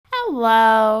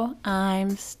Hello,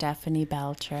 I'm Stephanie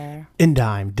Belcher. And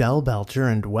I'm Del Belcher,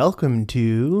 and welcome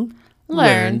to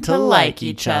Learn to Like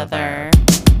Each Other. Do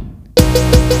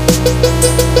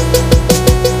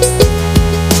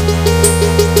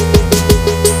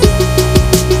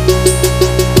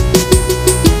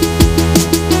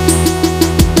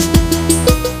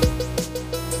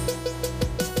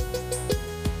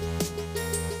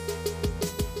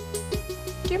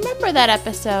you remember that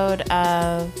episode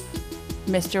of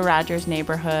Mr. Rogers'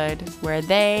 Neighborhood where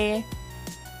they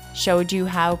showed you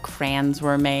how crayons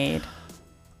were made?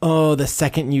 Oh, the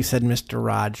second you said Mr.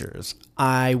 Rogers,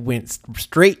 I went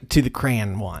straight to the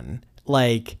crayon one.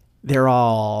 Like, they're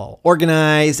all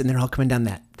organized, and they're all coming down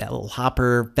that little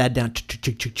hopper, fed down,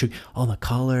 all the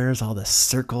colors, all the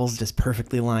circles just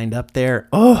perfectly lined up there.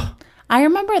 Oh! I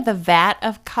remember the vat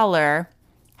of color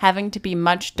having to be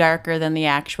much darker than the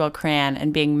actual crayon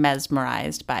and being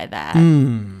mesmerized by that.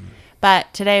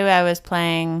 But today I was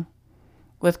playing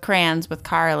with crayons with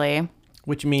Carly.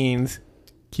 Which means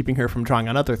keeping her from drawing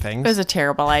on other things. It was a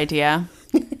terrible idea.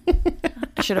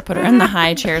 I should have put her in the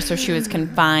high chair so she was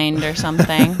confined or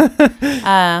something. It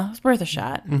was worth a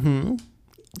shot. Mm-hmm.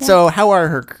 Yeah. So how are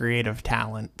her creative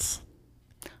talents?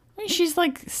 I mean, she's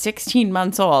like 16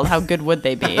 months old. How good would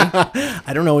they be?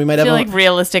 I don't know. We might I have feel like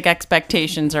realistic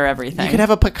expectations are everything. You could have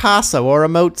a Picasso or a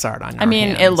Mozart on your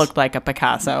hands. It looked like a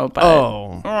Picasso, but...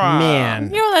 Oh,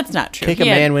 man. You know, that's not true. Kick a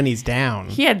man when he's down.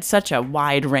 He had such a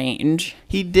wide range.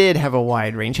 He did have a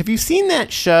wide range. Have you seen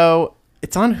that show?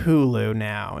 It's on Hulu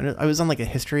now. And I was on like a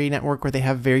history network where they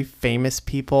have very famous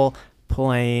people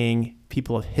playing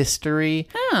people of history.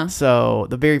 Oh. So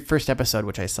the very first episode,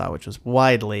 which I saw, which was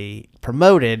widely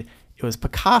promoted, it was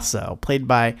Picasso, played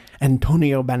by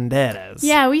Antonio Banderas.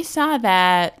 Yeah, we saw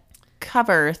that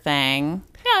cover thing.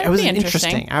 Yeah, it was be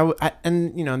interesting.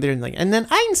 And you know, they're like, and then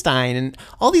Einstein and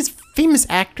all these famous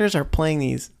actors are playing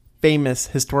these famous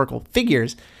historical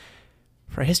figures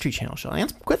for a History Channel show.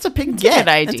 That's a big get.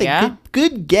 Good idea. That's a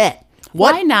good get.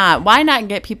 Why not? Why not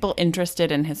get people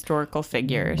interested in historical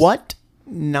figures? What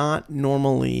not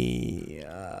normally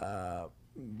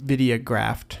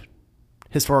videographed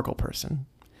historical person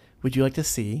would you like to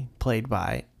see played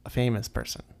by a famous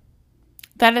person?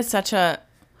 That is such a...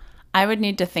 I would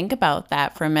need to think about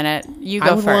that for a minute. You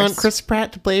go first. I would want Chris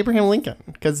Pratt to play Abraham Lincoln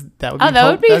because that would be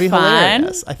that'd be fun.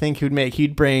 Hilarious. I think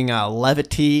he'd bring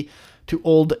levity to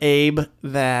old Abe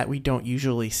that we don't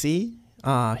usually see.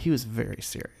 He was very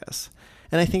serious.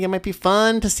 And I think it might be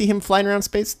fun to see him flying around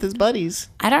space with his buddies.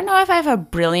 I don't know if I have a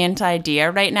brilliant idea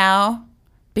right now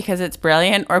because it's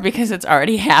brilliant or because it's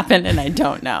already happened and I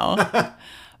don't know.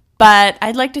 But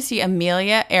I'd like to see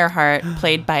Amelia Earhart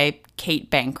played by Kate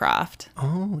Bancroft.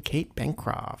 Oh, Kate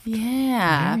Bancroft.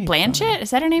 Yeah. Very Blanchett? fun. Is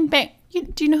that her name? Do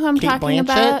you know who I'm Kate talking Blanchett?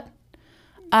 about?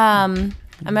 I'm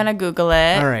going to Google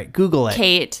it. All right, Google it.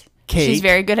 Kate. She's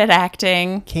very good at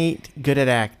acting. Kate, good at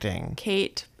acting.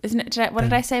 Kate. Isn't it? What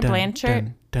did I say?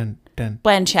 Blanchett?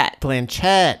 Blanchett.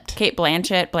 Blanchett. Kate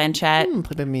Blanchett. Blanchett.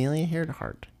 Played Amelia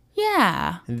Earhart.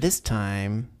 Yeah. And this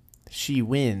time, she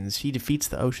wins. She defeats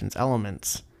the ocean's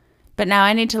elements. But now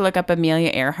I need to look up Amelia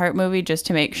Earhart movie just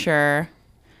to make sure.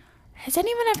 Has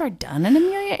anyone ever done an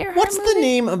Amelia Earhart What's movie? the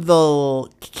name of the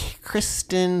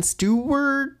Kristen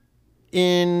Stewart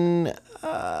in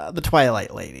The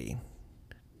Twilight Lady?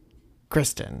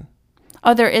 Kristen.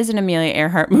 Oh, there is an Amelia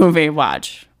Earhart movie.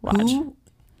 Watch. Who?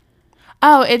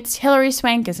 Oh, it's Hilary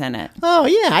Swank is in it. Oh,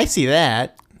 yeah, I see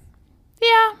that.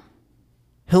 Yeah.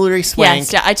 Hilary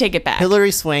Swank. Yes, I take it back.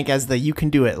 Hilary Swank as the You Can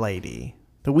Do It lady.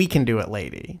 The We Can Do It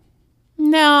lady.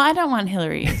 No, I don't want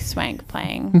Hilary Swank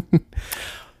playing.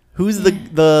 Who's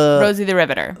the Rosie the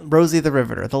Riveter. Rosie the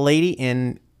Riveter, the lady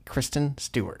in Kristen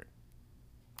Stewart.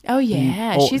 Oh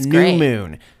yeah, she's New great.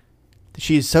 Moon.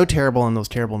 She is so terrible in those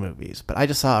terrible movies. But I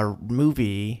just saw a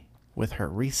movie with her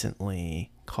recently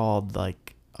called I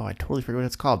totally forget what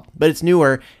it's called. But it's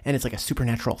newer and it's like a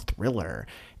supernatural thriller.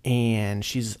 And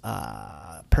she's it's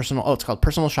called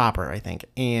Personal Shopper, I think.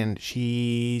 And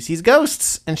she sees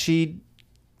ghosts and she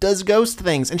does ghost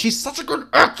things, and she's such a good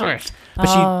actress. But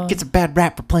she gets a bad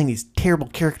rap for playing these terrible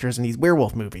characters in these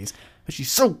werewolf movies. But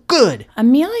she's so good.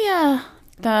 Amelia,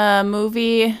 the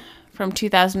movie from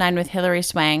 2009 with Hilary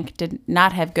Swank, did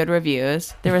not have good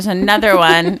reviews. There was another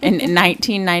one in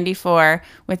 1994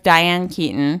 with Diane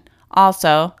Keaton,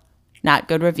 also not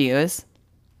good reviews.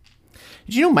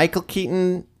 Did you know Michael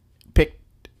Keaton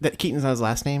picked that Keaton's not his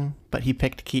last name, but he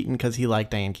picked Keaton because he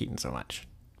liked Diane Keaton so much.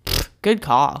 Good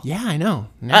call. Yeah, I know.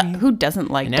 Who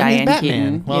doesn't like and Diane Batman.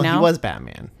 Keaton? Well, you know? he was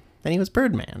Batman. Then he was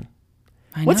Birdman.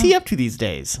 I What's know. he up to these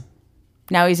days?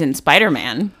 Now he's in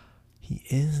Spider-Man. He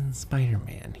is in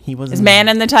Spider-Man. He was Is man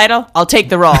in the title? I'll take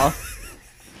the role.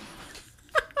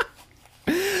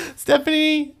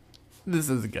 Stephanie, this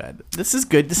is good. This is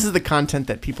good. This is the content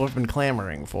that people have been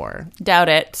clamoring for. Doubt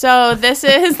it. So this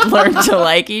is Learn to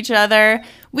Like Each Other.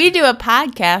 We do a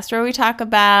podcast where we talk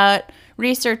about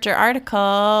research or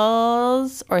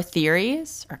articles or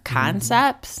theories or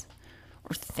concepts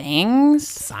or things.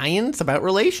 Science about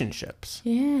relationships.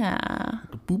 Yeah.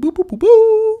 Boo, boo, boo, boo,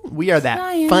 boo. We are that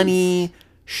Science. funny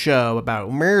show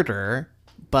about murder,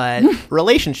 but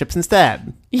relationships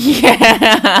instead.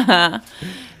 Yeah.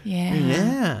 Yeah.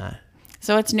 Yeah.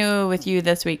 So what's new with you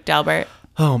this week, Delbert?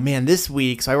 Oh man, this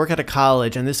week, so I work at a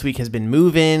college and this week has been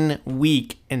move-in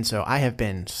week. And so I have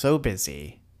been so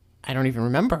busy. I don't even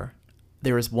remember.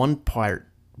 There was one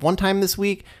time this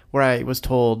week where I was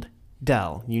told,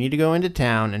 Del, you need to go into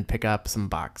town and pick up some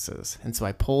boxes. And so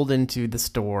I pulled into the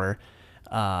store,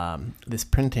 this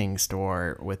printing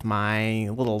store with my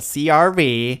little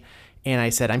CRV. And I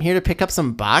said, I'm here to pick up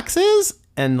some boxes.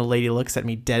 And the lady looks at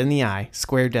me dead in the eye,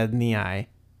 square dead in the eye.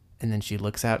 And then she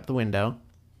looks out the window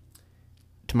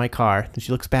to my car. Then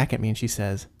she looks back at me and she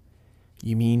says,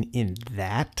 you mean in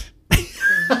that?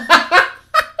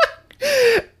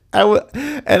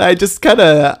 And I just kind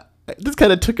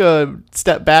of took a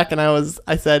step back and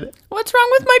I said, What's wrong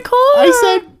with my car? I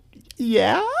said,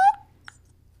 yeah,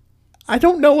 I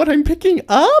don't know what I'm picking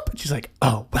up. She's like,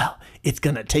 oh, well, it's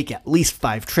going to take at least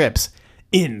 5 trips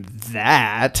in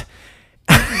that.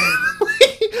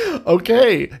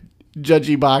 Okay,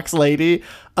 judgy box lady.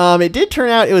 It did turn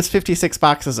out it was 56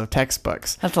 boxes of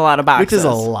textbooks. That's a lot of boxes. Which is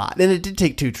a lot. And it did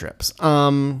take 2 trips.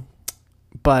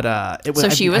 But it was. So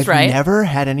she was I've right. Never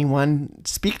had anyone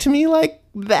speak to me like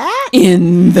that.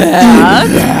 In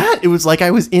that? It was like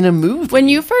I was in a movie. When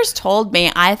you first told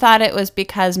me, I thought it was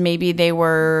because maybe they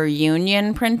were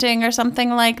union printing or something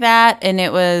like that, and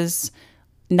it was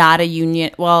not a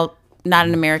union. Well, not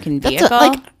an American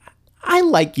vehicle. I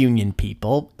like union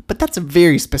people, but that's a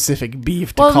very specific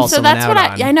beef to call someone that's out what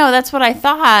on. I know. That's what I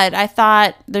thought. I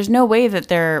thought there's no way that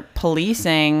they're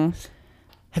policing.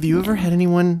 Have you ever had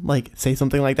anyone say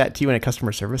something like that to you in a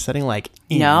customer service setting? No,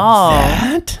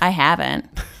 that? I haven't.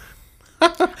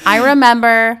 I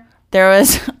remember there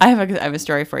was. I have a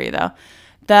story for you though.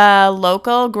 The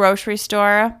local grocery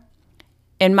store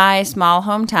in my small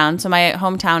hometown. So my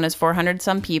hometown is 400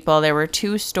 some people. There were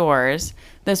 2 stores.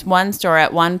 This one store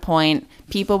at one point,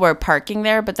 people were parking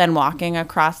there, but then walking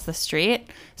across the street.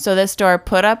 So this store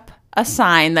put up a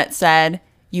sign that said,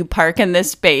 "You park in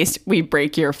this space, we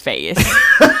break your face."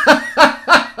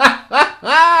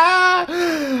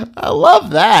 I love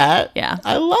that. Yeah.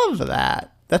 I love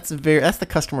that. That's the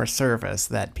customer service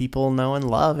that people know and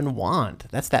love and want.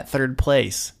 That's that third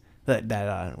place that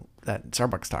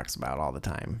Starbucks talks about all the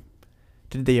time.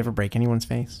 Did they ever break anyone's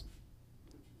face?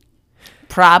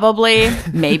 Probably.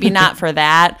 Maybe not for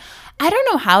that. I don't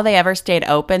know how they ever stayed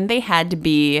open. They had to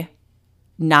be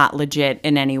not legit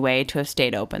in any way to have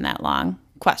stayed open that long.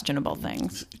 Questionable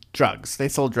things. Drugs. They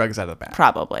sold drugs out of the back.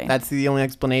 Probably. That's the only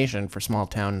explanation for small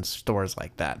town stores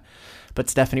like that. But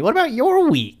Stephanie, what about your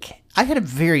week? I had a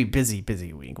very busy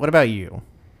week. What about you?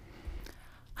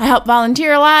 I help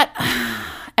volunteer a lot.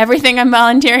 Everything I'm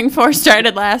volunteering for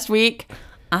started last week.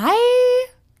 I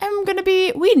am going to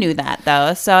be, we knew that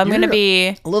though, so I'm going to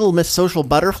be. A little Miss Social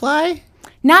Butterfly?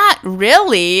 Not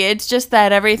really. It's just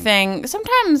that everything,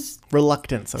 sometimes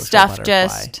Reluctant social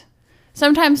butterfly.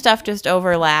 Sometimes stuff just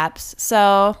overlaps.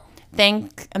 So I'm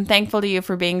thankful to you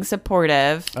for being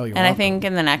supportive. Oh, you're And I welcome. think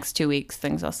in the next 2 weeks,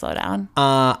 things will slow down.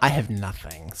 I have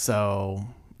nothing, so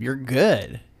you're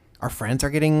good. Our friends are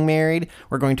getting married.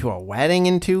 We're going to a wedding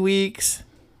in 2 weeks.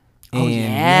 Oh, And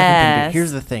yes.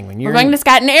 here's the thing: when We're going to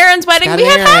Scott and Aaron's wedding. Scott We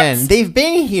have and Aaron, hats. they've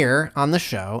been here on the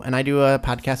show, and I do a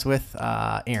podcast with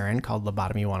Aaron called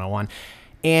Lobotomy 101.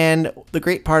 And the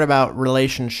great part about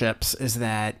relationships is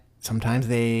that sometimes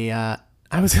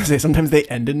sometimes they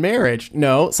end in marriage.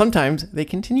 No, sometimes they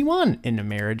continue on in a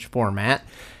marriage format.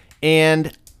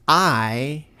 And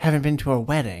I haven't been to a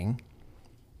wedding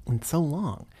in so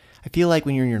long. I feel like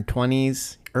when you're in your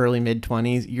 20s, early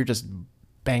mid-20s, you're just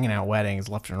banging out weddings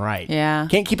left and right. Yeah.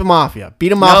 Can't keep them off you. Beat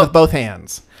them off with both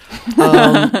hands.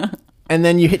 And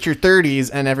then you hit your 30s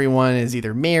and everyone is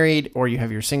either married or you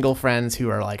have your single friends who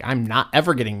are like, I'm not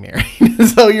ever getting married.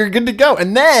 So you're good to go.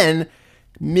 And then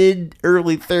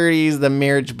early 30s, the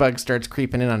marriage bug starts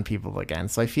creeping in on people again.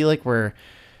 So I feel like we're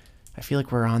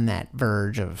on that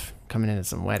verge of coming into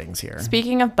some weddings here.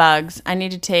 Speaking of bugs, I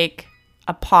need to take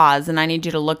a pause and I need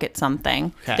you to look at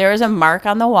something. Okay. There is a mark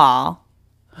on the wall.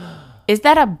 Is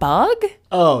that a bug?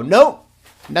 Oh, no.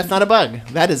 That's not a bug.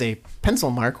 That is a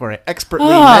pencil mark where I expertly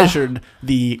measured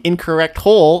the incorrect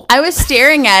hole. I was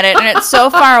staring at it, and it's so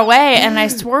far away, and I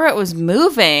swore it was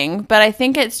moving, but I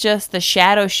think it's just the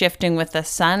shadow shifting with the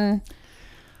sun.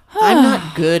 I'm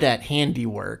not good at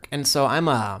handiwork, and so I'm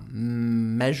a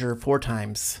measure 4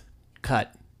 times,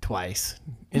 cut twice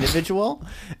individual,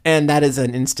 and that is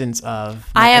an instance of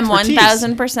my I am expertise.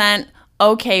 1,000%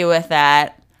 okay with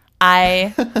that.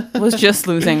 I was just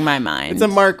losing my mind. It's a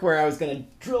mark where I was going to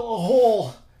drill a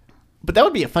hole. But that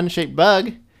would be a fun-shaped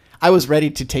bug. I was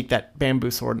ready to take that bamboo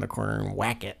sword in the corner and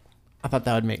whack it. I thought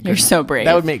that would make good, You're so brave.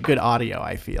 That would make good audio,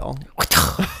 I feel.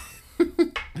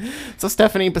 So,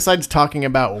 Stephanie, besides talking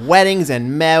about weddings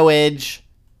and marriage,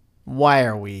 why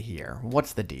are we here?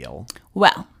 What's the deal?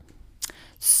 Well,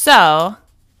 so,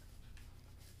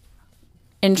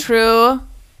 in true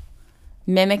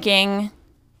mimicking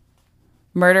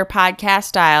murder podcast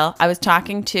style, I was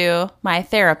talking to my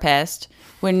therapist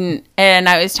and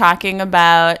I was talking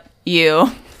about you.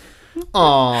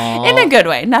 Aww. In a good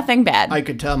way, nothing bad. I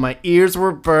could tell my ears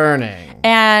were burning.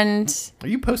 And Are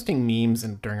you posting memes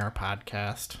during our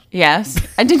podcast? yes,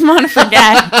 I didn't want to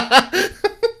forget.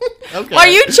 Okay. Are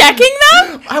you checking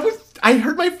them? I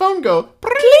heard my phone go.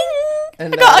 Cling.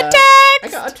 And, I got a text. I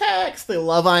got a text. The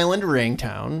Love Island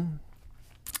ringtone.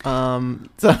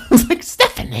 So I was like,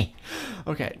 Stephanie.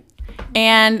 Okay.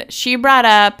 And she brought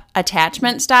up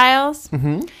attachment styles.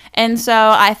 Mm-hmm. And so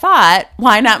I thought,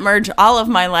 why not merge all of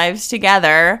my lives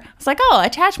together? I was like, oh,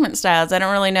 attachment styles. I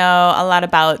don't really know a lot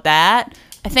about that.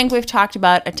 I think we've talked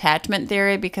about attachment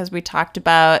theory because we talked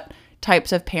about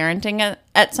types of parenting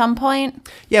at some point.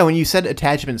 Yeah, when you said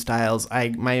attachment styles,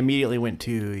 I immediately went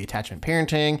to the attachment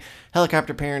parenting,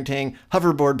 helicopter parenting,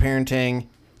 hoverboard parenting,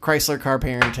 Chrysler car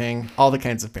parenting, all the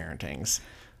kinds of parentings.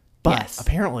 But Yes.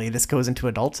 apparently this goes into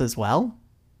adults as well.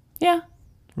 Yeah.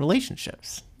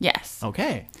 Relationships. Yes.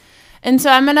 Okay. And so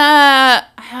I'm going to,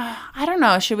 I don't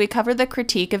know, should we cover the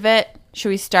critique of it? Should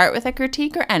we start with a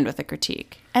critique or end with a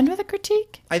critique? End with a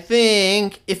critique? I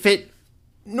think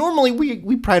normally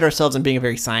we pride ourselves on being a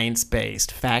very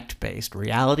science-based, fact-based,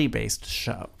 reality-based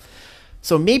show.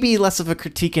 So maybe less of a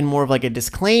critique and more of like a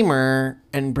disclaimer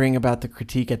and bring about the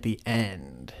critique at the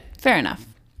end. Fair enough.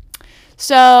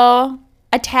 So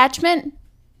attachment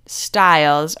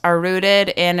styles are rooted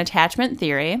in attachment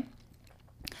theory.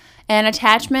 And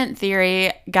attachment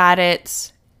theory got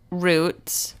its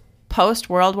roots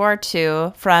post-World War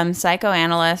II from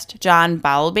psychoanalyst John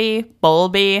Bowlby,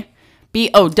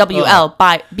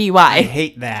 B-O-W-L-B-Y. I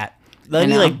hate that. That'd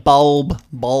be like bulb.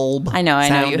 I know,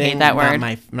 you hate that word.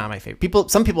 Not my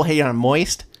favorite. Some people hate it on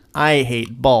moist. I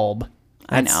hate bulb.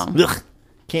 I know. Ugh,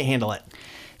 can't handle it.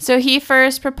 So he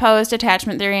first proposed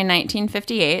attachment theory in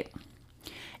 1958.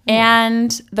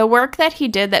 And the work that he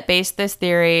did that based this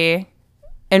theory,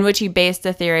 in which he based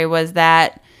the theory, was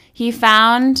that he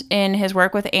found in his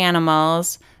work with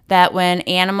animals that when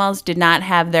animals did not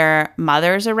have their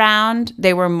mothers around,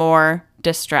 they were more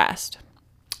distressed.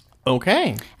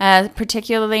 Okay.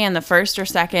 Particularly in the first or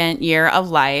second year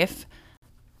of life,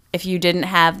 if you didn't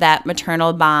have that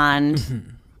maternal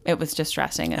bond, it was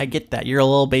distressing. I get that. You're a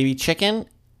little baby chicken,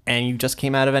 and you just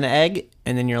came out of an egg,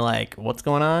 and then you're like, what's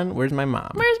going on? Where's my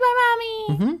mom? Where's my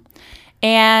mommy? Mm-hmm.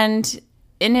 And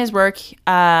in his work,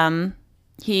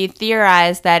 he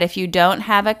theorized that if you don't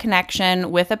have a connection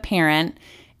with a parent,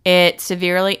 it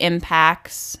severely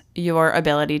impacts your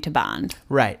ability to bond.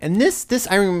 Right. And this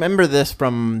I remember this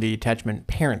from the attachment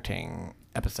parenting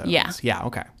episodes. Yeah. Yeah,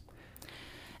 okay.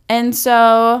 And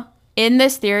so in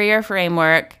this theory or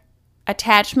framework,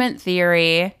 attachment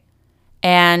theory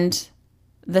and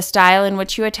the style in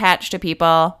which you attach to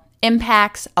people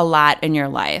impacts a lot in your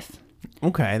life.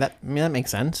 Okay, that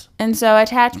makes sense. And so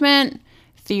attachment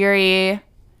theory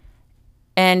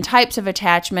and types of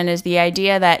attachment is the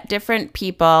idea that different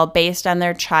people, based on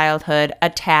their childhood,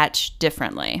 attach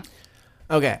differently.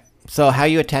 Okay, so how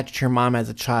you attach to your mom as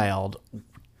a child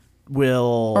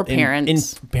will... Or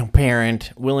parents.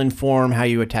 Parent will inform how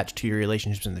you attach to your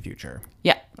relationships in the future.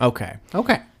 Yeah. Okay.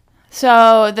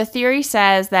 So the theory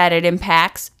says that it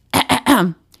impacts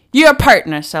your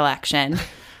partner selection,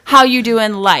 how you do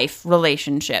in life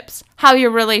relationships, how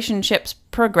your relationships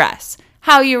progress,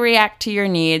 how you react to your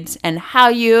needs, and how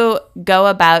you go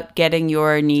about getting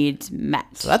your needs met.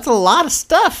 So that's a lot of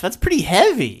stuff. That's pretty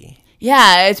heavy.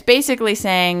 Yeah, it's basically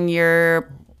saying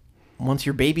Once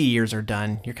your baby years are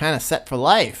done, you're kind of set for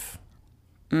life.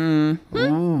 Mm-hmm.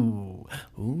 Ooh.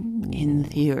 In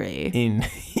theory.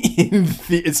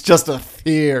 It's just a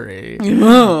theory. Okay.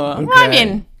 Well, I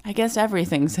mean, I guess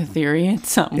everything's a theory in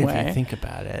some way. If you think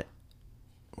about it.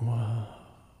 Whoa.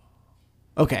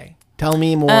 Okay. Tell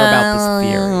me more about this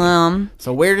theory.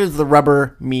 So where does the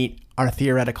rubber meet our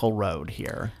theoretical road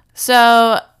here.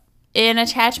 So, in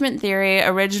attachment theory,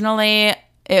 originally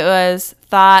it was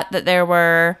thought that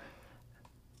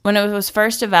when it was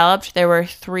first developed, there were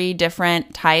 3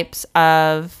 different types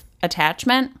of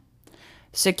attachment: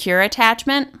 secure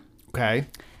attachment, Okay.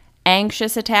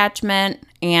 anxious attachment,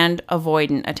 and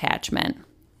avoidant attachment.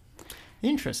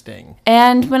 Interesting.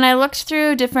 And when I looked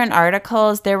through different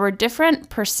articles, there were different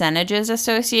percentages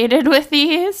associated with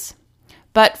these.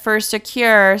 But for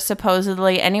secure,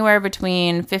 supposedly anywhere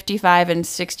between 55 and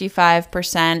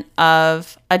 65%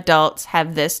 of adults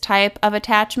have this type of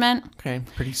attachment. Okay.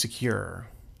 Pretty secure.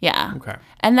 Yeah. Okay.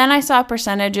 And then I saw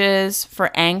percentages for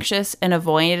anxious and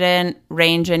avoidant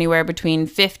range anywhere between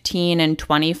 15 and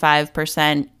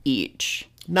 25% each.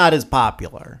 Not as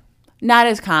popular. Not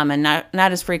as common, not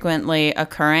as frequently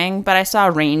occurring, but I saw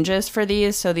ranges for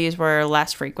these, so these were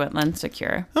less frequent than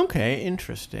secure. Okay.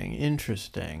 Interesting.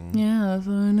 Yeah, that's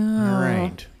what I know. All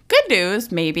right. Good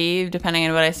news, maybe, depending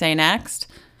on what I say next.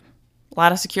 A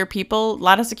lot of secure people, a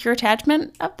lot of secure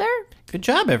attachment up there. Good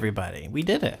job, everybody. We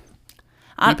did it.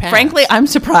 passed. Frankly, I'm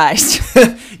surprised.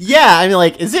 Yeah. I mean,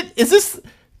 like,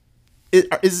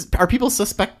 are people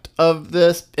suspect of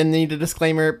this and need a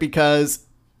disclaimer because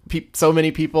so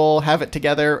many people have it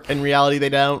together? In reality, they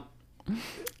don't.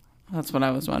 That's what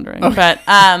I was wondering. Okay.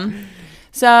 But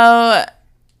so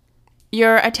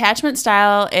your attachment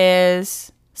style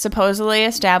is supposedly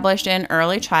established in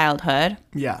early childhood.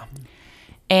 Yeah.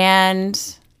 And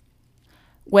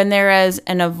when there is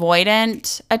an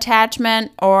avoidant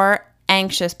attachment or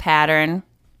anxious pattern,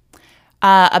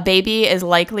 a baby is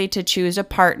likely to choose a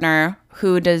partner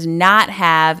who does not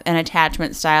have an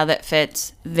attachment style that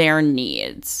fits their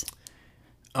needs.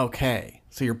 Okay.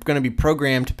 So you're going to be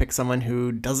programmed to pick someone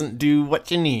who doesn't do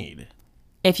what you need.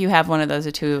 If you have one of those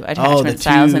 2 attachment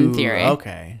styles in theory.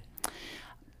 Okay.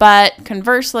 But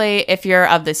conversely, if you're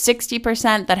of the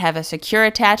 60% that have a secure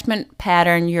attachment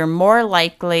pattern, you're more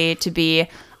likely to be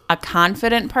a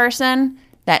confident person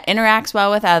that interacts well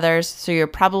with others, so you're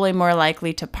probably more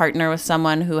likely to partner with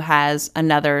someone who has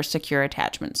another secure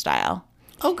attachment style.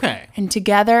 Okay. And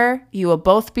together, you will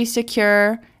both be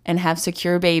secure and have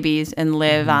secure babies and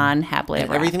live on happily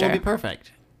ever Everything after. will be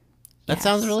perfect. That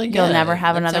sounds really good. You'll never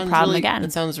have That another sounds problem really- again.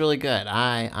 That sounds really good.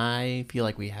 I feel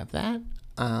like we have that.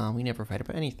 We never fight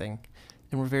about anything.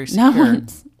 And we're very secure. Not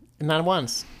once. Not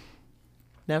once.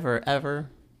 Never, ever,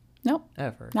 Nope.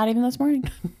 ever. Not even this morning.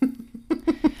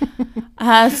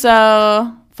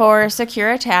 So for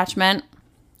secure attachment,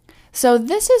 so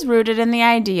this is rooted in the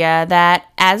idea that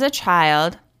as a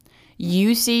child,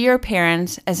 you see your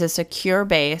parents as a secure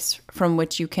base from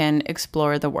which you can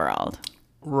explore the world.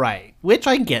 Right. Which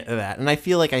I get that. And I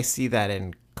feel like I see that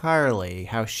in Carly,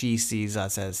 how she sees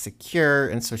us as secure.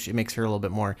 And so it makes her a little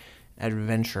bit more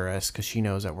adventurous because she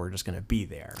knows that we're just going to be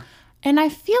there. And I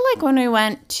feel like when we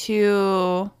went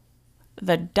to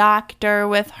the doctor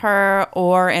with her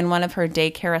or in one of her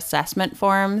daycare assessment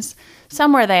forms,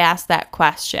 somewhere they asked that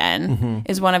question.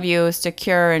 Is one of you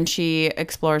secure and she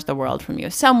explores the world from you?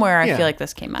 Somewhere I feel like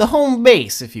this came The up. home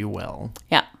base, if you will.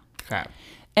 Yeah. Okay.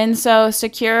 And so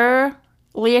securely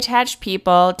attached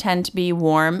people tend to be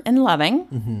warm and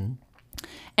loving.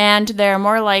 And they're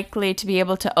more likely to be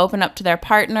able to open up to their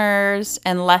partners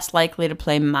and less likely to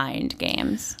play mind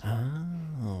games.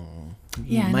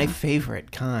 Yeah, I My know.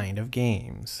 favorite kind of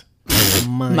games.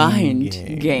 Mind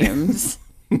games.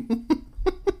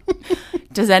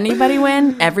 Does anybody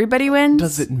win? Everybody wins?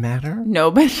 Does it matter?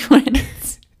 Nobody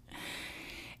wins.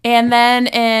 And then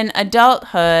in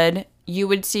adulthood, you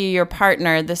would see your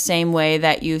partner the same way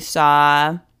that you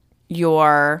saw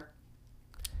your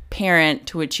parent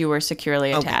to which you were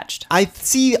securely attached. I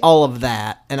see all of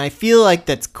that, and I feel like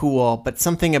that's cool, but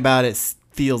something about it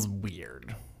feels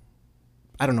weird.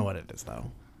 I don't know what it is,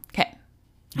 though. Okay.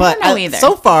 But I don't know either.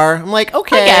 so far, I'm like,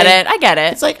 okay. I get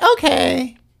it. It's like,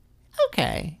 okay.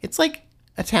 It's like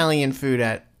Italian food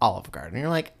at Olive Garden. You're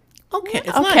like, okay. It's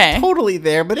Okay. not totally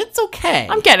there, but it's okay.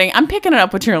 I'm picking it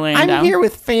up what you're laying down. I'm here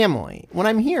with family. When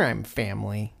I'm here, I'm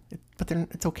family. But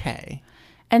it's okay.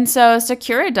 And so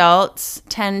secure adults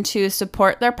tend to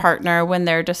support their partner when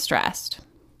they're distressed.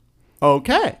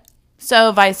 Okay.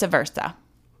 So vice versa.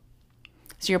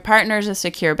 So your partner's a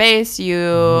secure base,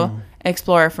 you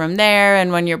explore from there,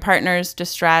 and when your partner's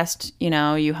distressed,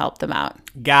 you help them out.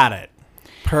 Got it.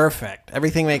 Perfect.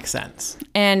 Everything makes sense.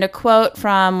 And a quote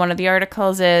from one of the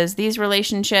articles is, "These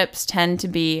relationships tend to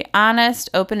be honest,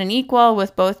 open, and equal,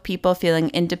 with both people feeling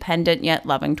independent yet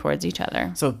loving towards each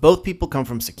other." So if both people come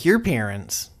from secure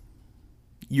parents,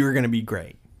 you're going to be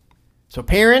great. So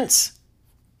parents,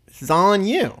 this is all on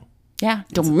you. Yeah,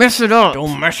 don't mess it up.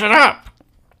 Don't mess it up.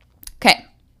 Okay.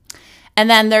 And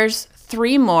then there's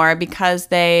 3 more because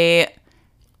they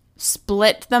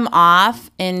split them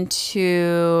off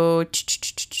into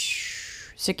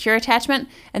secure attachment.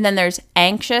 And then there's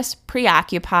anxious,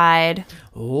 preoccupied,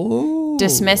 Oh,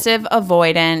 dismissive,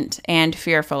 avoidant, and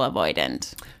fearful,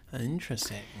 avoidant.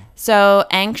 interesting. So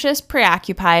anxious,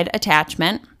 preoccupied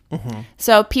attachment.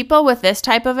 So people with this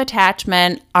type of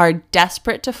attachment are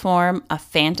desperate to form a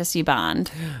fantasy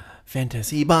bond.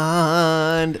 Fantasy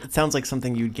Bond. It sounds like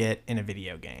something you'd get in a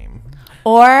video game.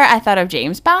 Or I thought of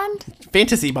James Bond.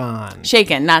 Fantasy Bond.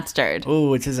 Shaken, not stirred.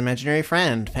 Oh, it's his imaginary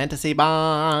friend. Fantasy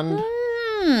Bond.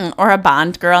 Or a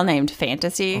Bond girl named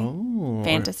Fantasy. Oh,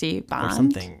 Fantasy or Bond.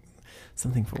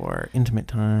 something for intimate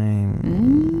time.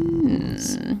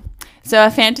 So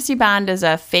a fantasy bond is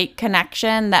a fake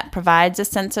connection that provides a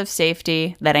sense of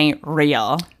safety that ain't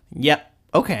real. Yep.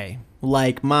 Okay.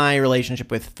 Like my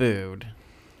relationship with food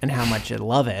and how much I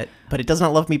love it, but it does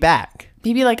not love me back.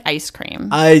 Maybe like ice cream.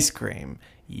 Ice cream.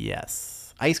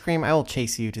 Yes. Ice cream, I will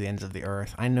chase you to the ends of the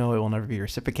earth. I know it will never be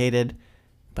reciprocated,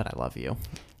 but I love you.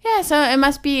 Yeah, so it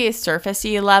must be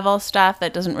surfacey level stuff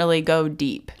that doesn't really go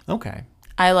deep. Okay.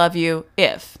 I love you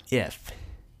if. If.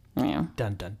 Yeah.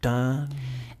 Dun dun dun.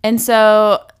 And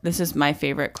so this is my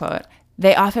favorite quote.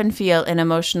 They often feel an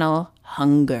emotional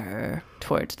hunger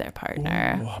towards their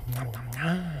partner.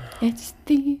 It's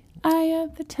the eye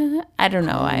of the time. I don't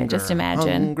know. I just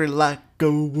imagine. Hungry like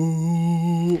a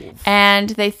wolf.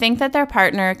 And they think that their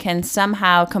partner can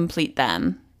somehow complete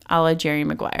them, a la Jerry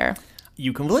Maguire.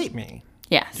 You complete me.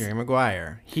 Yes. Jerry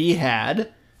Maguire. He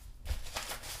had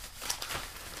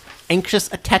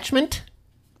anxious attachment.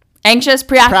 Anxious,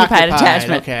 preoccupied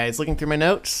attachment. Okay, I was looking through my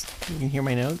notes. You can hear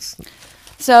my notes.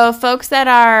 So folks that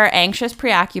are anxious,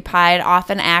 preoccupied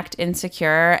often act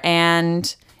insecure,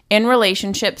 and in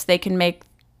relationships they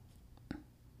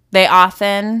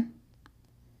often,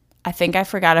 I think I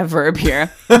forgot a verb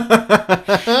here.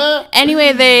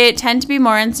 Anyway, they tend to be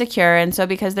more insecure, and so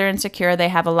because they're insecure, they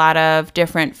have a lot of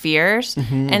different fears,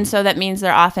 and so that means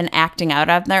they're often acting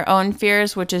out of their own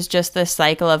fears, which is just this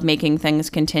cycle of making things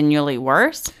continually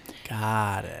worse.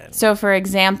 Got it. So, for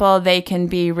example, they can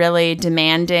be really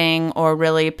demanding or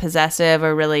really possessive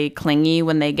or really clingy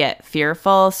when they get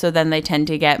fearful. So then they tend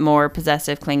to get more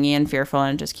possessive, clingy, and fearful,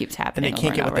 and it just keeps And happening. they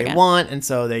can't get over what and they over again. want, and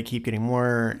so they keep getting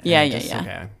more. Yeah.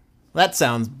 Okay. That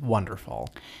sounds wonderful.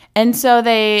 And so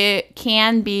they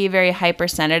can be very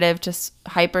hypersensitive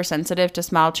to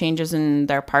small changes in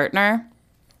their partner.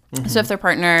 So if their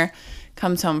partner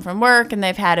comes home from work and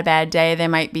they've had a bad day, they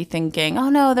might be thinking, oh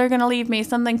no, they're going to leave me.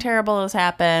 Something terrible has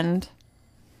happened.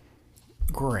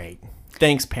 Great.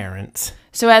 Thanks, parents.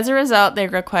 So as a result, they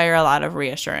require a lot of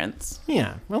reassurance.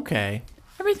 Yeah, okay.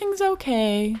 Everything's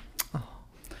okay.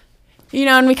 You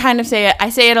know, and we kind of say it. I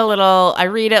say it a little. I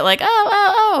read it like,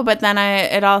 oh, but then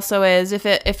it also is if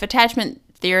attachment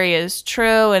theory is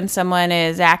true and someone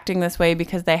is acting this way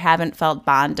because they haven't felt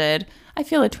bonded, I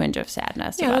feel a twinge of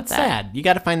sadness Yeah, about that's that. sad. You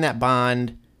got to find that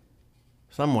bond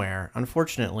somewhere.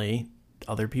 Unfortunately,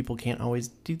 other people can't always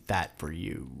do that for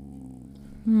you.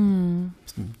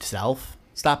 Self.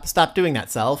 Stop doing that,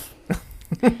 self.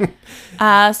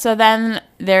 So then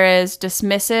there is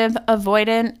dismissive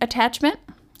avoidant attachment.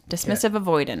 Dismissive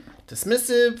avoidant.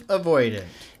 Dismissive avoidant.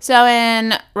 So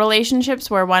in relationships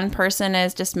where one person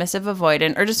is dismissive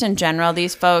avoidant, or just in general,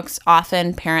 these folks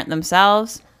often parent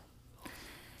themselves.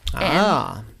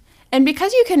 And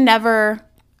because you can never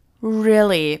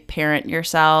really parent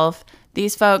yourself,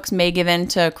 these folks may give in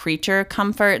to creature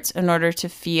comforts in order to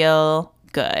feel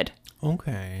good.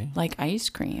 Okay. Like ice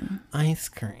cream. Ice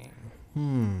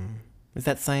cream. Is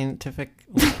that scientifically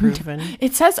proven?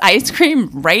 It says ice cream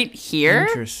right here.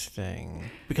 Interesting.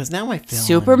 Because now I feel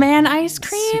Superman ice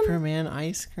cream? Superman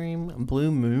ice cream.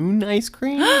 Blue Moon ice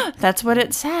cream. That's what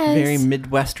it says. Very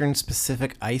Midwestern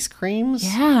specific ice creams.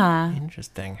 Yeah.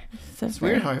 Interesting. So It's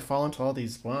weird how I fall into all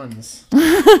these ones.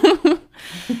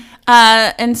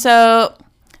 And so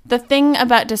the thing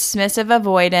about dismissive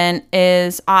avoidant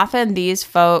is often these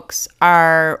folks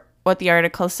are, what the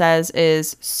article says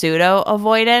is pseudo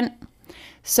avoidant.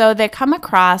 So they come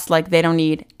across like they don't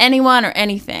need anyone or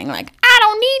anything. Like, I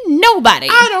don't need nobody.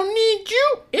 I don't need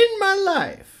you in my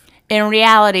life. In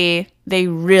reality, they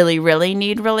really, really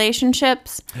need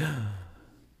relationships.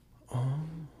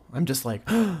 I'm just like,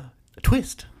 a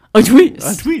twist. A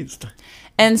twist. A twist.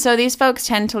 And so these folks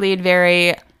tend to lead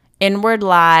very inward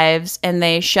lives, and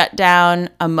they shut down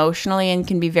emotionally and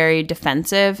can be very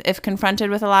defensive if confronted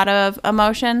with a lot of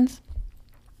emotions.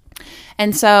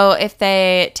 And so if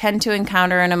they tend to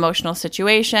encounter an emotional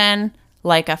situation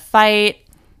like a fight,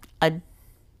 a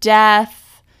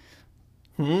death,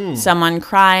 someone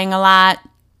crying a lot,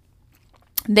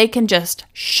 they can just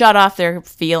shut off their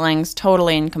feelings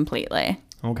totally and completely.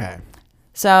 Okay.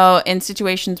 So in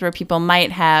situations where people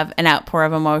might have an outpour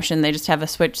of emotion, they just have a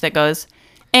switch that goes,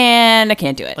 and I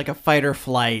can't do it. Like a fight or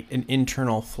flight, an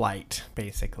internal flight,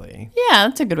 basically. Yeah,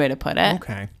 that's a good way to put it.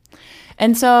 Okay.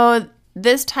 And so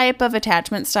this type of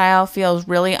attachment style feels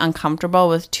really uncomfortable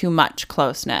with too much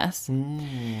closeness.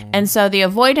 And so the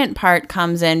avoidant part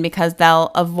comes in because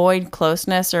they'll avoid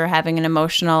closeness or having an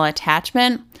emotional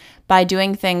attachment by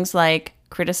doing things like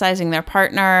criticizing their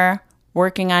partner,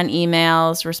 working on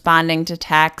emails, responding to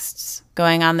texts,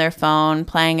 going on their phone,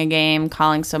 playing a game,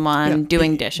 calling someone,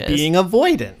 doing dishes. Being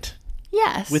avoidant.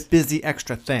 Yes. With busy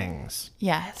extra things.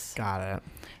 Yes. Got it.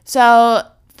 So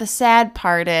the sad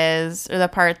part is, or the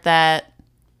part that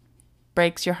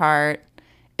breaks your heart,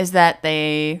 is that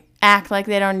they act like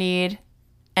they don't need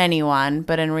anyone,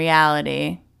 but in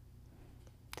reality,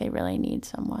 they really need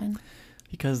someone.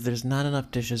 Because there's not enough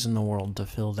dishes in the world to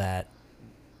fill that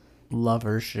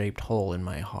lover-shaped hole in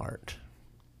my heart.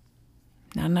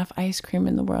 Not enough ice cream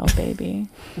in the world, baby.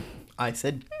 I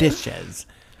said dishes.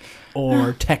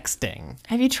 Or texting.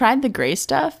 Have you tried the gray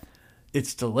stuff?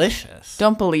 It's delicious.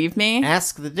 Don't believe me?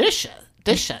 Ask the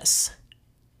dishes.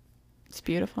 It's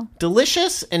beautiful.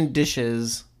 Delicious and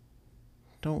dishes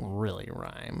don't really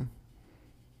rhyme.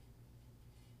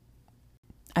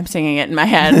 I'm singing it in my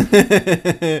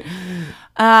head.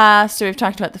 So we've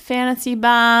talked about the fantasy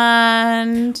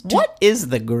bond. What is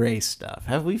the gray stuff?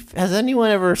 Has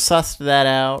anyone ever sussed that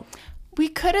out? We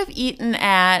could have eaten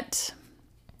at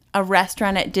a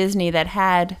restaurant at Disney that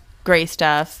had gray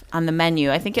stuff on the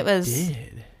menu. I think it was...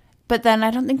 Did. But then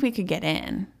I don't think we could get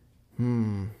in.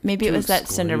 Maybe it was that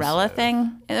Cinderella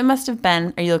thing. It must have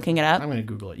been. Are you looking it up? I'm going to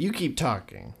Google it. You keep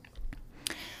talking.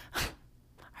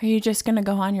 Are you just going to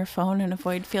go on your phone and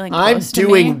avoid feeling I'm close to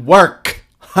doing me? work,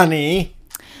 honey.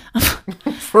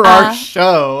 For our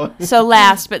show. So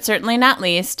last but certainly not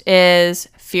least is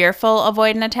fearful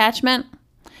avoidant attachment.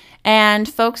 And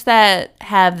folks that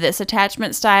have this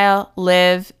attachment style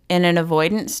live in an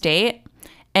avoidant state.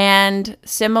 And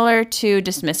similar to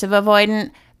dismissive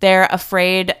avoidant, they're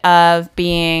afraid of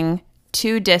being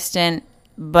too distant,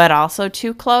 but also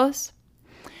too close.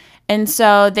 And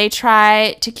so they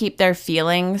try to keep their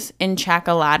feelings in check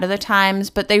a lot of the times,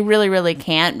 but they really, really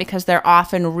can't because they're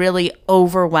often really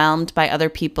overwhelmed by other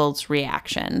people's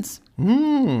reactions.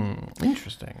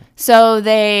 Interesting. So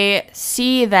they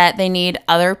see that they need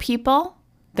other people.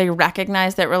 They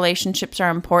recognize that relationships are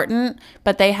important,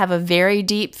 but they have a very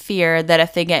deep fear that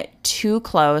if they get too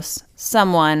close,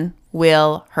 someone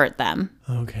will hurt them.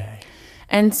 Okay.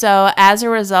 And so as a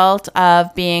result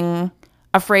of being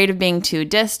afraid of being too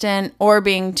distant or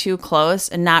being too close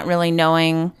and not really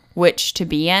knowing which to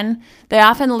be in, they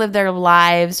often live their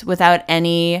lives without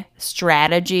any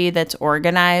strategy that's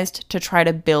organized to try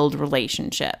to build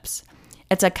relationships.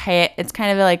 It's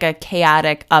kind of like a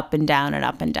chaotic up and down and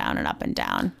up and down and up and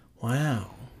down.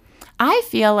 Wow. I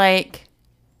feel like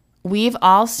we've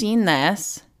all seen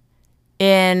this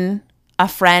in a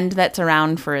friend that's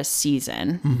around for a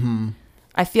season. Mm-hmm.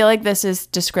 I feel like this is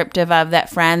descriptive of that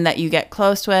friend that you get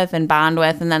close with and bond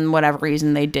with, and then whatever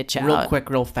reason they ditch out. Real quick,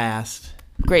 real fast.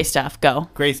 Gray stuff, go.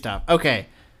 Gray stuff. Okay.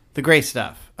 The gray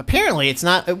stuff. Apparently,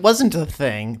 it wasn't a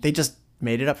thing. They just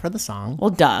made it up for the song. Well,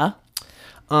 duh.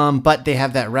 But they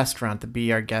have that restaurant, the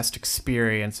Be Our Guest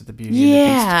experience at the Beauty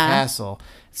and the Beast Castle.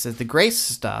 It says the gray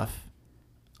stuff,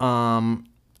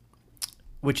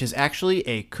 which is actually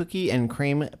a cookie and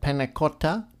cream panna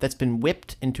cotta that's been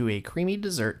whipped into a creamy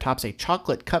dessert, tops a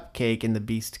chocolate cupcake in the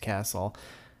Beast Castle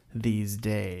these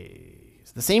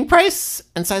days. The same price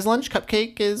and size lunch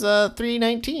cupcake is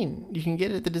 $3.19. You can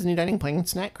get it at the Disney Dining Plan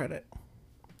snack credit.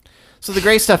 So the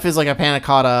gray stuff is like a panna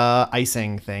cotta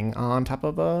icing thing on top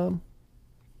of a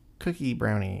cookie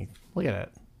brownie. Look at it.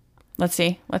 Let's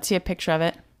see a picture of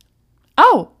it.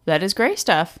 Oh, that is gray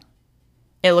stuff.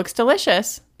 It looks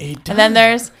delicious. It does. And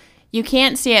then you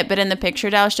can't see it, but in the picture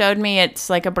Dell showed me, it's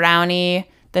like a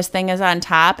brownie. This thing is on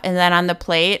top, and then on the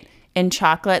plate in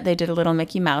chocolate, they did a little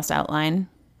Mickey Mouse outline.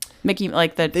 Mickey,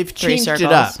 like the They've three changed circles.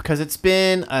 it up because it's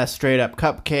been a straight up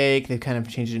cupcake. They've kind of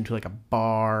changed it into like a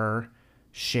bar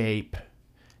shape.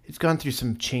 It's gone through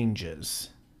some changes.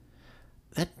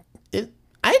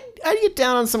 I'd get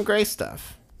down on some gray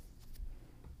stuff.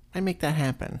 I'd make that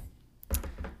happen.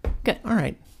 Good. All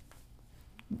right.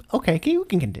 Okay, we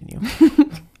can continue.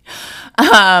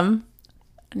 Now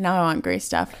I want gray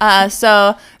stuff.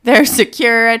 So there's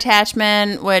secure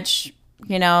attachment, which,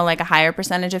 like a higher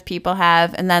percentage of people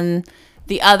have. And then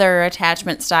the other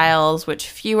attachment styles, which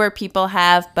fewer people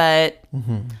have, but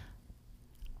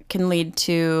can lead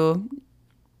to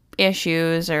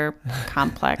issues or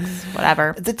complex,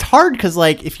 whatever. It's hard because,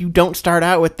 like, if you don't start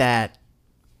out with that,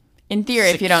 In theory,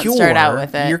 if you don't start out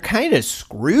with it, you're kind of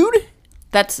screwed.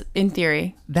 that's in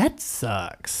theory. That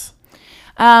sucks.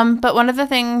 But one of the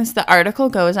things the article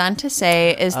goes on to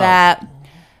say is that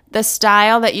the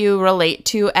style that you relate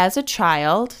to as a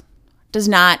child does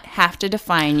not have to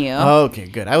define you. Okay,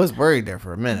 good. I was worried there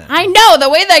for a minute. I know the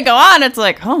way they go on. It's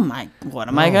like, oh my, what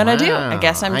am I gonna do? I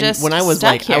guess I'm just when I was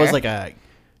stuck like here. I was like a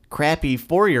crappy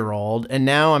 4-year-old, and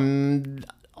now I'm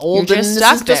old, You're and just this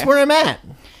stuck is just there. where I'm at.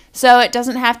 So it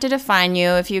doesn't have to define you.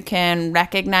 If you can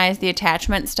recognize the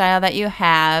attachment style that you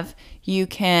have, you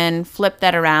can flip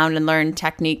that around and learn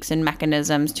techniques and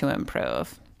mechanisms to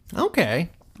improve. Okay.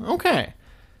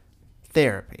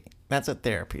 Therapy. That's what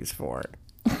therapy's for.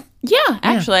 Yeah,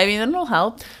 actually, I mean, it'll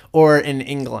help. Or in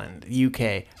England,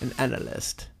 UK, an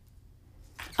analyst.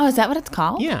 Oh, is that what it's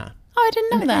called? Yeah. Oh, I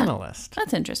didn't know An that. analyst.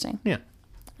 That's interesting. Yeah.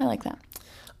 I like that.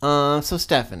 So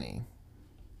Stephanie,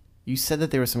 you said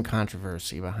that there was some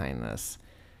controversy behind this,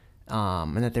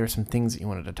 and that there were some things that you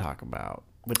wanted to talk about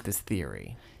with this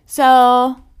theory.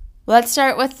 So let's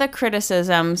start with the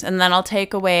criticisms, and then I'll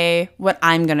take away what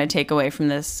I'm going to take away from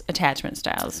this attachment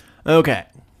styles. Okay.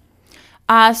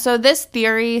 So this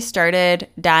theory started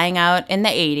dying out in the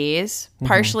 80s,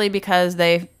 partially because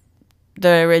the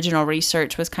original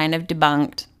research was kind of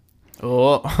debunked.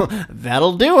 Oh,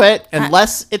 that'll do it,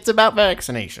 unless it's about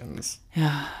vaccinations.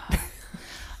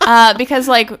 Because,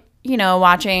 like, you know,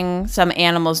 watching some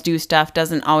animals do stuff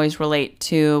doesn't always relate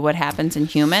to what happens in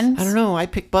humans. I don't know. I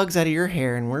pick bugs out of your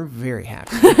hair, and we're very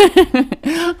happy.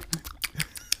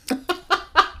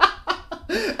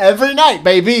 Every night,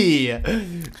 baby.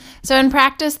 So in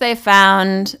practice, they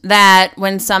found that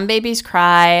when some babies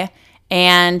cry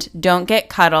and don't get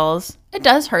cuddles, it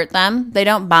does hurt them. They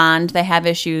don't bond. They have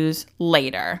issues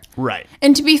later. Right.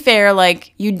 And to be fair,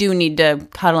 like, you do need to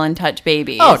cuddle and touch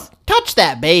babies. Oh, touch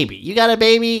that baby. You got a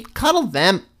baby? Cuddle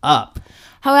them up.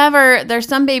 However, there's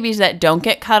some babies that don't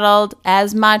get cuddled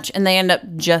as much and they end up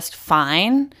just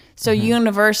fine. So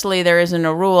universally, there isn't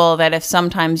a rule that if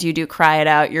sometimes you do cry it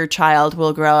out, your child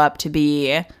will grow up to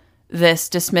be this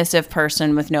dismissive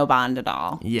person with no bond at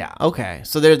all. Yeah, okay.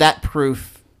 So that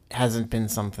proof hasn't been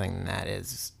something that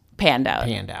is Panned out.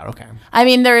 Okay. I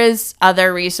mean, there is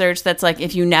other research that's like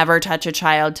if you never touch a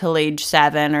child till age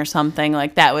 7 or something,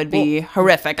 like that would be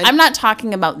horrific. I'm not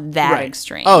talking about that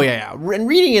extreme. Oh, yeah. And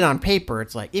reading it on paper,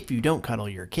 it's like, if you don't cuddle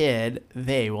your kid,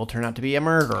 they will turn out to be a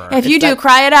murderer. If you do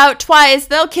cry it out twice,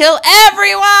 they'll kill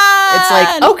everyone. It's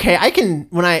like, okay,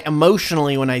 when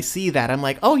I see that, I'm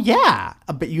like, oh, yeah.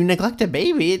 But you neglect a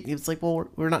baby. It's like, well,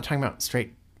 we're not talking about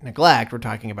straight neglect. We're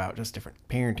talking about just different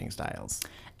parenting styles.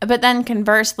 But then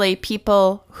conversely,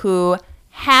 people who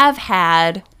have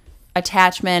had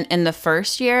attachment in the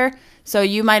first year, so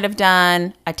you might have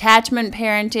done attachment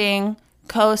parenting,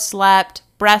 co-slept,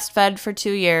 breastfed for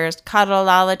 2 years, cuddled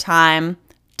all the time,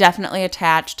 definitely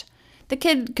attached. The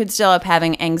kid could still up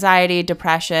having anxiety,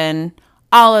 depression,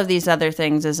 all of these other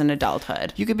things as an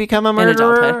adulthood. You could become a adulthood.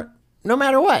 murderer no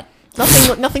matter what.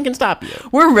 Nothing can stop you.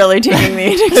 We're really taking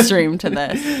the extreme to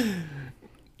this.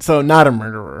 So not a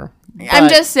murderer. I'm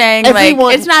just saying, everyone-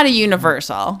 like, it's not a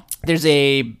universal. There's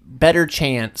a better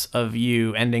chance of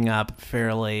you ending up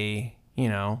fairly,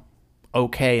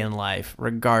 okay in life,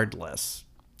 regardless.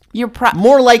 You're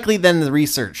More likely than the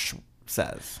research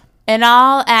says. In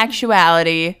all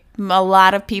actuality, a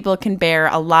lot of people can bear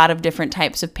a lot of different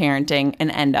types of parenting and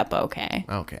end up okay.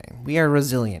 Okay. We are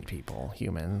resilient people,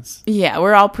 humans. Yeah,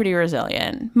 we're all pretty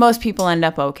resilient. Most people end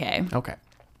up okay. Okay.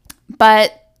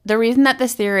 But the reason that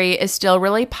this theory is still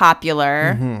really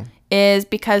popular is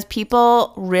because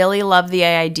people really love the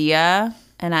idea,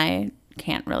 and I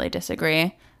can't really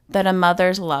disagree, that a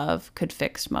mother's love could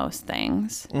fix most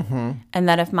things. And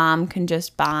that if mom can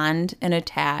just bond and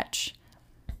attach,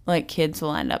 like, kids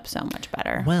will end up so much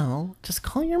better. Well, just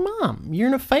call your mom. You're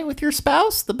in a fight with your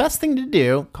spouse. The best thing to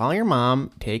do, call your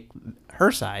mom, take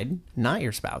her side, not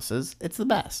your spouse's. It's the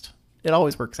best. It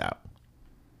always works out.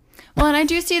 Well, and I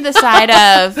do see the side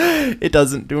of, It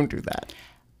doesn't. Don't do that.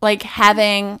 like,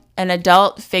 having an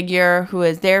adult figure who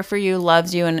is there for you,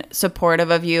 loves you, and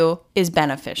supportive of you is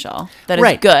beneficial. That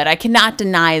is good. I cannot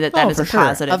deny that is a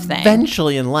positive thing.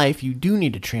 Eventually in life, you do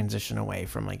need to transition away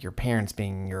from, like, your parents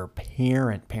being your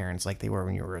parents like they were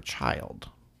when you were a child.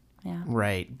 Yeah.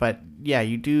 Right. But, yeah,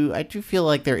 I do feel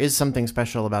like there is something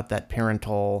special about that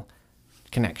parental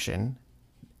connection.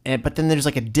 But then there's,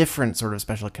 like, a different sort of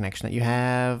special connection that you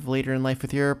have later in life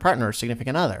with your partner or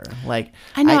significant other. Like,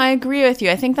 I know, I agree with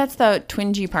you. I think that's the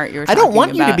twingy part you were I talking about. don't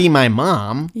want you to be my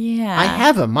mom. Yeah. I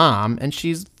have a mom, and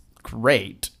she's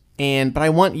great. but I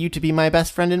want you to be my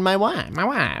best friend and my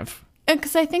wife.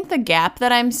 Because I think the gap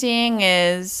that I'm seeing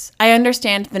is I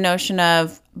understand the notion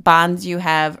of bonds you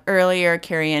have earlier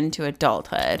carry into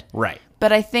adulthood. Right.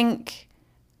 But I think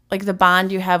like the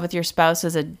bond you have with your spouse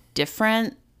is a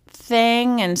different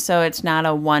thing. And so it's not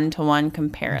a one-to-one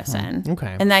comparison. Mm-hmm.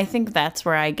 Okay. And I think that's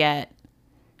where I get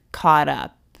caught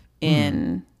up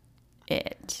in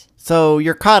it. So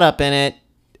you're caught up in it,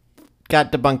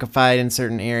 got debunkified in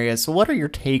certain areas. So what are your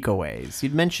takeaways?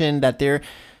 You'd mentioned that there,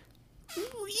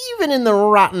 even in the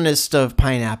rottenest of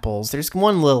pineapples, there's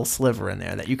one little sliver in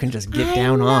there that you can just get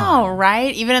down on.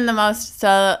 Right? Even in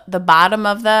the bottom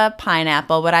of the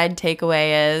pineapple, what I'd take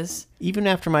away is... Even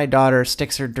after my daughter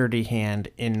sticks her dirty hand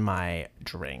in my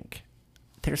drink,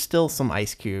 there's still some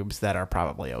ice cubes that are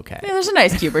probably okay. Yeah, there's an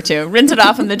ice cube or two. Rinse it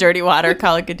off in the dirty water,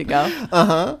 call it good to go.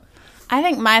 Uh-huh. I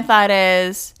think my thought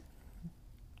is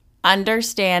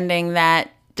understanding that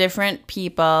different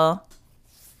people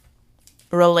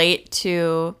relate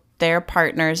to their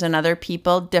partners and other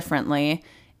people differently,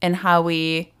 and how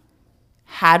we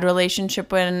had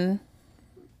relationships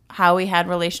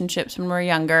when we're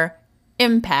younger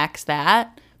impacts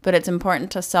that. But it's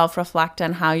important to self-reflect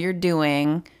on how you're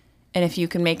doing, and if you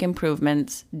can make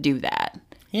improvements, do that.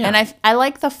 Yeah. And I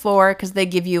like the 4 because they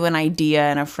give you an idea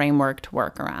and a framework to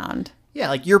work around. Yeah,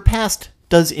 like your past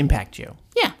does impact you.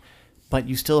 Yeah. But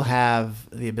you still have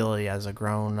the ability as a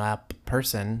grown-up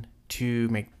person to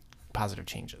make positive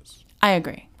changes. I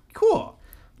agree. Cool.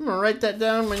 I'm going to write that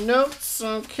down in my notes.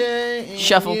 Okay. And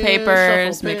shuffle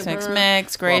papers, mix,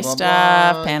 gray blah, blah,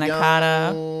 stuff, blah. panna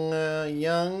cotta.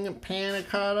 Young panna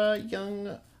cotta,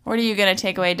 young... What are you going to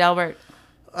take away, Delbert?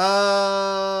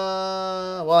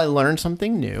 Well, I learned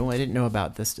something new. I didn't know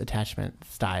about this attachment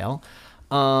style.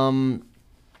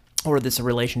 Or this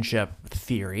relationship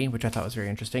theory, which I thought was very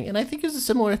interesting. And I think it's a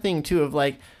similar thing, too, of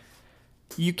like,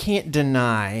 you can't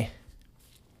deny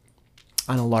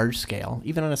on a large scale,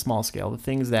 even on a small scale, the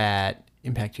things that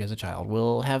impact you as a child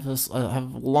will have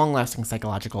have long-lasting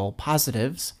psychological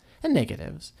positives and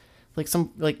negatives.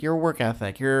 Like your work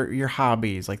ethic, your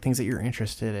hobbies, like things that you're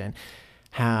interested in,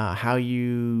 how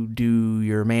you do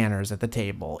your manners at the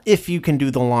table, if you can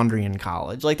do the laundry in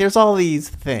college. Like there's all these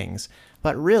things.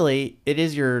 But really, it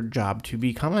is your job to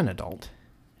become an adult.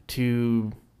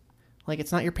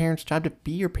 It's not your parents' job to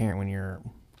be your parent when you're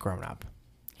grown up.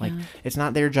 Like, It's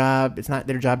not their job. It's not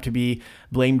their job to be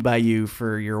blamed by you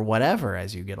for your whatever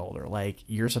as you get older. Like,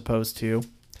 you're an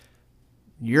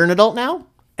adult now.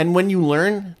 And when you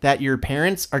learn that your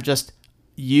parents are just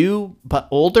you, but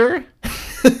older,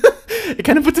 it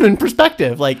kind of puts it in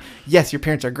perspective. Like, yes, your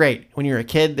parents are great. When you're a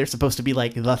kid, they're supposed to be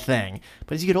like the thing.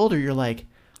 But as you get older, you're like,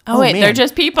 oh wait, man, they're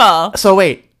just people. So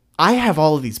wait, I have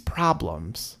all of these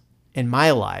problems in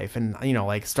my life and,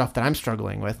 like stuff that I'm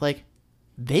struggling with. Like,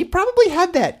 they probably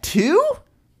had that too?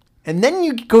 And then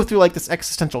you go through like this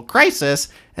existential crisis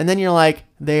and then you're like,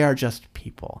 they are just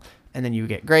people. And then you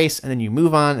get grace and then you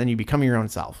move on and you become your own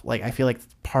self. Like, I feel like it's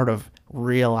part of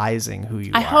realizing who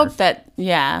you are. I hope that,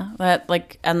 that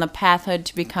like on the pathway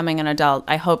to becoming an adult,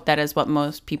 I hope that is what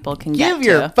most people can get to. Give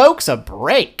your folks a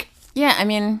break. Yeah, I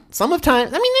mean... there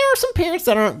are some parents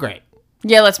that aren't great.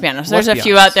 Yeah, let's be honest. There's a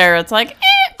few out there. It's like,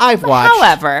 I've watched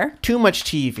however, too much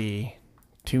TV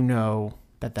to know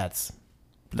that that's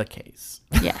the case.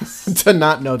 Yes. To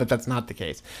not know that that's not the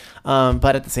case.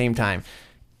 But at the same time,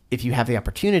 if you have the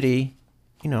opportunity,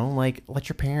 let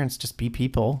your parents just be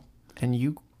people and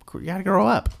you got to grow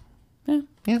up.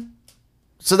 Yeah.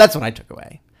 So that's what I took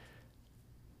away.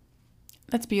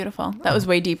 That's beautiful. That was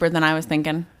way deeper than I was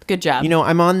thinking. Good job.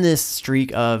 I'm on this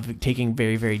streak of taking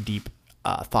very, very deep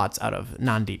thoughts out of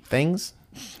non-deep things.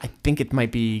 I think it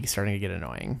might be starting to get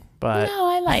annoying, but... No,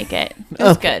 I like it. It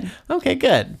was good. Okay,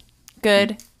 good.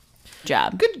 Good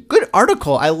job. Good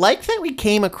article. I like that we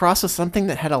came across with something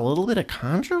that had a little bit of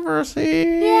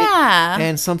controversy. Yeah.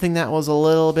 And something that was a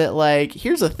little bit like,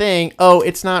 here's a thing. Oh,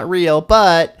 it's not real,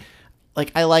 but...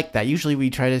 Like, I like that. Usually we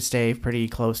try to stay pretty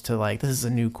close to, like, this is a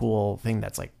new cool thing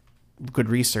that's, like, good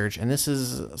research. And this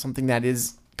is something that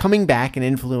is coming back and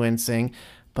influencing.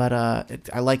 But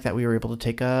I like that we were able to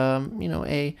take,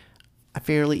 a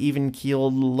fairly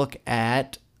even-keeled look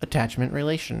at attachment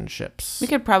relationships. We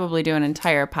could probably do an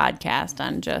entire podcast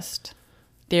on just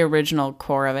the original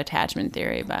core of attachment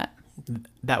theory, but...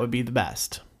 That would be the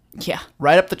best. Yeah.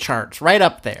 Right up the charts. Right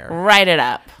up there. Write it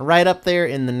up. Right up there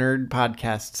in the nerd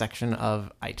podcast section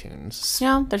of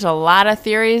iTunes. There's a lot of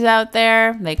theories out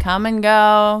there. They come and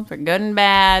go for good and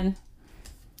bad.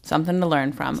 Something to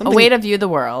learn from. A way to view the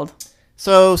world.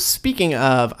 So speaking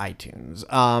of iTunes,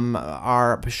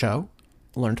 our show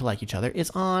Learn to Like Each Other is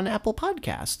on Apple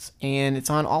Podcasts, and it's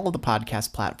on all of the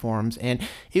podcast platforms. And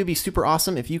it would be super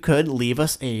awesome if you could leave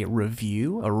us a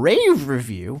review, a rave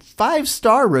review,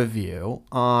 5-star review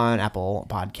on Apple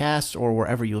Podcasts or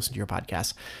wherever you listen to your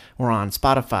podcasts. We're on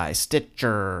Spotify,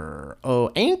 Stitcher,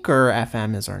 Anchor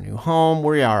FM is our new home.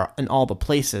 We are in all the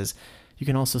places. You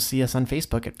can also see us on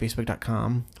Facebook at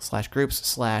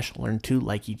facebook.com/groups/learn to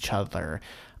like each other.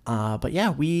 But yeah,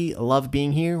 we love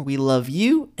being here. We love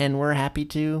you, and we're happy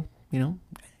to,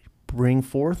 bring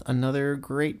forth another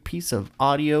great piece of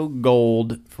audio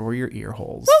gold for your ear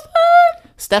holes.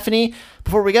 Stephanie,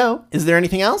 before we go, is there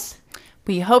anything else?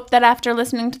 We hope that after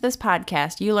listening to this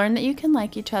podcast, you learn that you can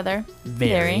like each other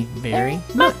very, very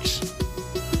much.